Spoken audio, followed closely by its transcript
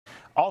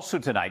Also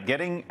tonight,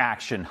 getting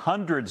action,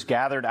 hundreds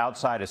gathered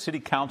outside a city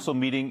council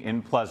meeting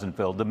in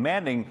Pleasantville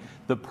demanding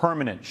the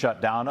permanent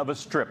shutdown of a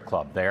strip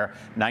club there.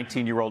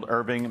 19-year-old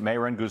Irving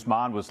Mayron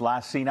Guzman was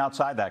last seen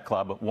outside that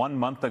club 1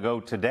 month ago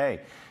today.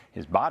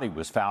 His body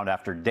was found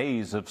after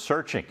days of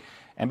searching.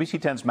 NBC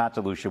 10's Matt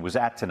DeLucia was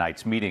at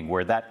tonight's meeting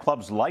where that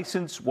club's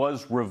license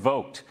was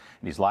revoked.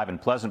 And he's live in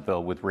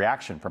Pleasantville with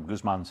reaction from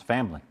Guzman's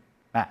family.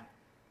 Matt.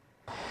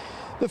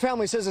 The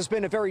family says it's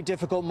been a very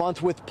difficult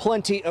month with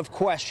plenty of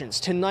questions.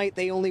 Tonight,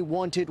 they only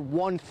wanted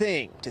one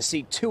thing, to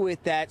see to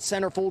it that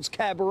Centerfolds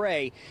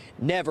Cabaret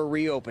never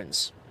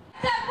reopens.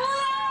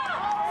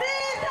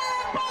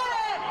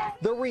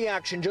 The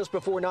reaction just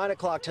before 9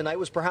 o'clock tonight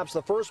was perhaps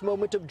the first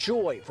moment of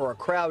joy for a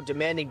crowd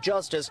demanding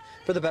justice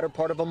for the better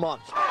part of a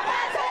month.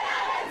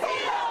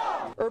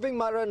 Irving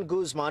Mayron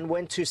Guzman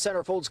went to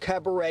Centerfolds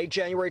Cabaret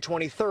January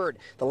 23rd.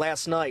 The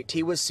last night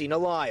he was seen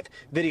alive.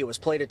 Video was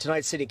played at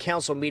tonight's city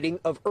council meeting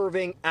of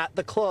Irving at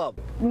the club.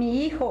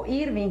 Mi hijo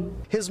Irving.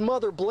 His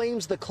mother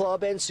blames the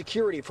club and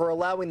security for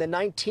allowing the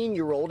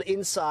 19-year-old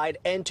inside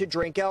and to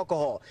drink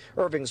alcohol.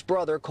 Irving's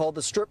brother called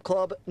the strip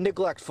club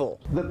neglectful.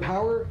 The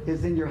power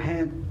is in your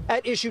hand.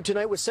 At issue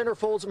tonight was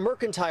Centerfolds'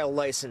 mercantile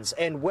license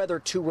and whether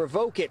to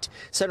revoke it.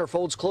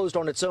 Centerfolds closed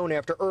on its own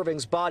after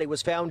Irving's body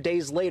was found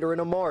days later in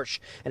a marsh.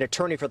 An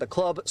attorney for the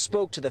club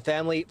spoke to the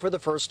family for the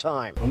first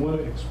time. I want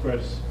to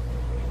express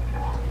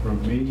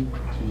from me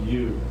to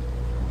you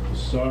the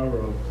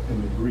sorrow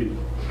and the grief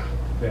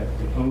that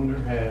the owner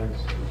has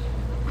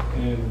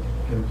and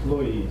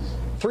employees.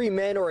 3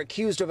 men are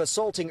accused of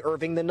assaulting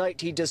Irving the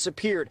night he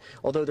disappeared,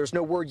 although there's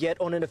no word yet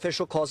on an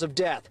official cause of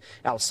death.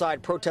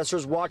 Outside,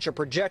 protesters watch a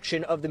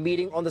projection of the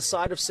meeting on the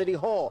side of City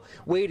Hall,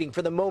 waiting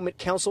for the moment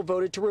council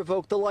voted to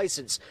revoke the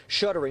license,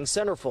 shuttering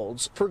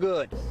Centerfolds for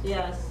good.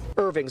 Yes.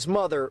 Irving's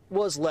mother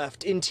was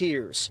left in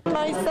tears.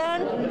 My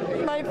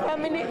son, my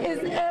family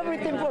is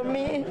everything for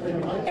me.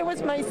 It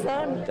was my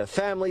son. The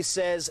family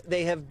says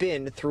they have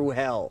been through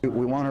hell.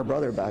 We want our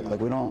brother back.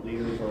 Like, we don't.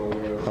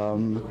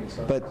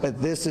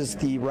 But this is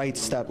the right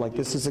step. Like,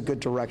 this is a good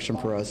direction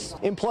for us.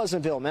 In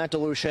Pleasantville, Matt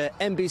DeLucia,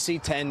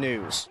 NBC 10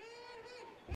 News.